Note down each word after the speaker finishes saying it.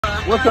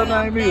What's her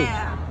name is?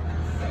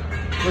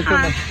 What's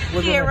her name?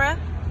 Kira.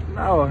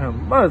 Oh,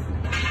 him mercy.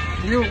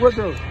 You, what's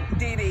up?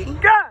 Didi.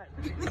 God!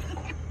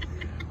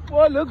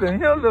 Boy, look at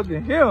him, look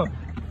at him.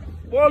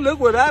 Boy, look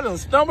what I done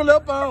stumbled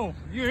up on.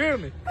 You hear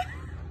me?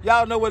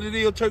 Y'all know what it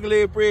is,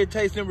 Turkeyleg Fred,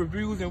 taste and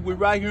reviews, and we're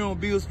right here on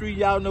Beale Street.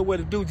 Y'all know what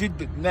to do.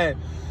 Now,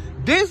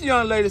 this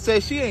young lady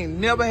says she ain't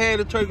never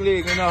had a turkey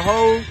leg in her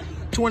whole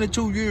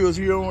 22 years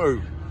here on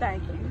earth.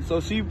 Thank you.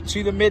 So she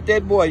done met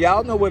that boy.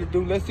 Y'all know what to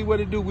do. Let's see what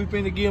to do. We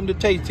finna give him the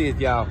taste test,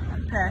 y'all.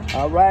 Okay.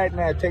 All right,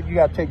 now you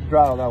gotta take the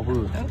drawers off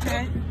wood.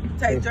 Okay.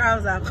 Take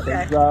drawers off. Okay.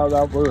 Take the drawers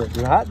off wood.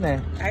 It's hot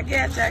now. I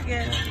get you. I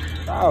get you.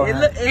 Oh,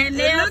 And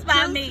nails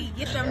by me.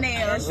 Get some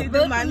nails. She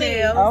do my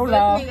nails. Hold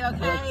on.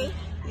 Okay.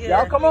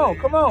 Yeah. Y'all come on.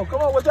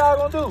 What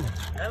y'all gonna do?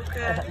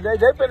 Okay. They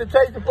finna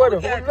taste it for them.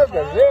 Okay. Look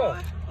at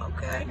them.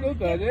 Okay.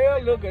 Look at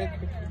them.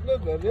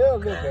 Look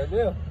at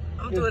them.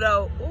 I'm doing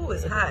though. Ooh,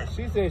 it's hot.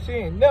 She said she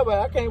ain't never.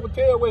 I can't even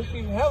tell where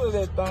she handled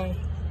that thing.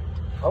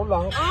 Hold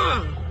on.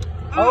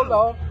 Hold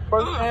on.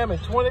 First time in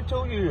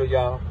 22 years,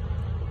 y'all.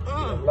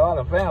 A lot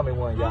of family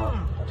one, y'all.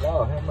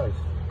 Lord have mercy.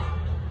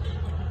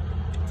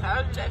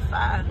 Told you that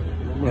fire.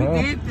 You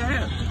did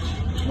that.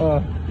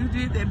 You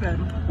did that,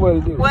 baby. What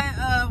is it?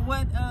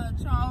 What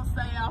Charles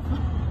say off?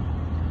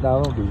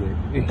 No, don't do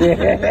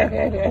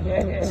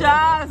that.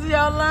 Charles,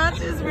 your lunch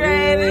is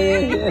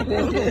ready.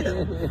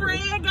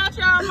 Fred got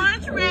your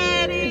lunch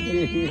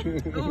ready.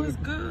 Ooh, it's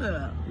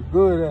good. It's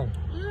good, huh?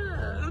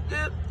 Yeah.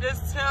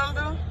 It's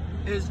tender.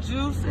 It's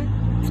juicy.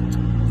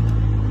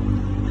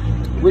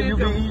 Will you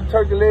be eating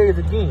turkey legs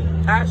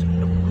again?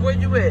 Where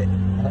you at?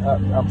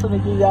 I'm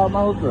finna give y'all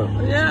my hookup.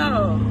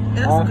 Yeah,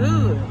 that's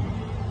good.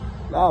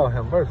 Lord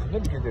have mercy.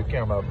 Let me get this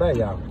camera out back,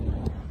 y'all.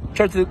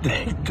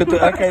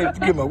 I can't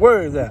get my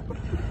words out.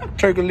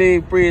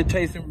 Turkeyleg Fred,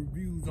 taste and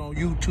reviews on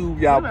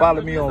YouTube. Y'all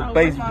follow me on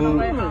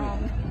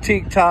Facebook,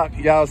 TikTok.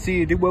 Y'all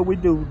see it. This what we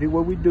do.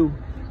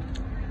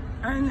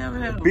 I ain't never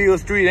had Beale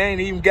Street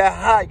ain't even got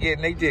hot yet,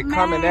 and they just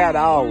coming out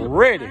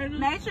already.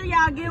 Make sure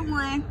y'all get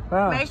one.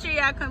 Make sure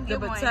y'all come get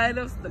the one.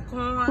 potatoes, the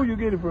corn. Who you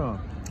get it from?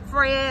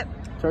 Fred.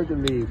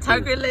 Turkeyleg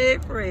Fred.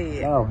 Turkeyleg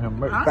Fred. Oh, him.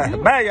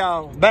 Bye,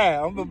 y'all. Bye.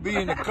 I'm gonna be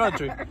in the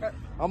country.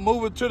 I'm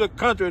moving to the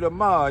country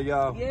tomorrow,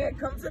 y'all. Yeah,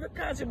 come to the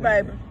country,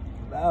 baby.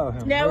 Oh,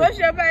 him. Now, what's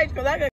your page? Cause I got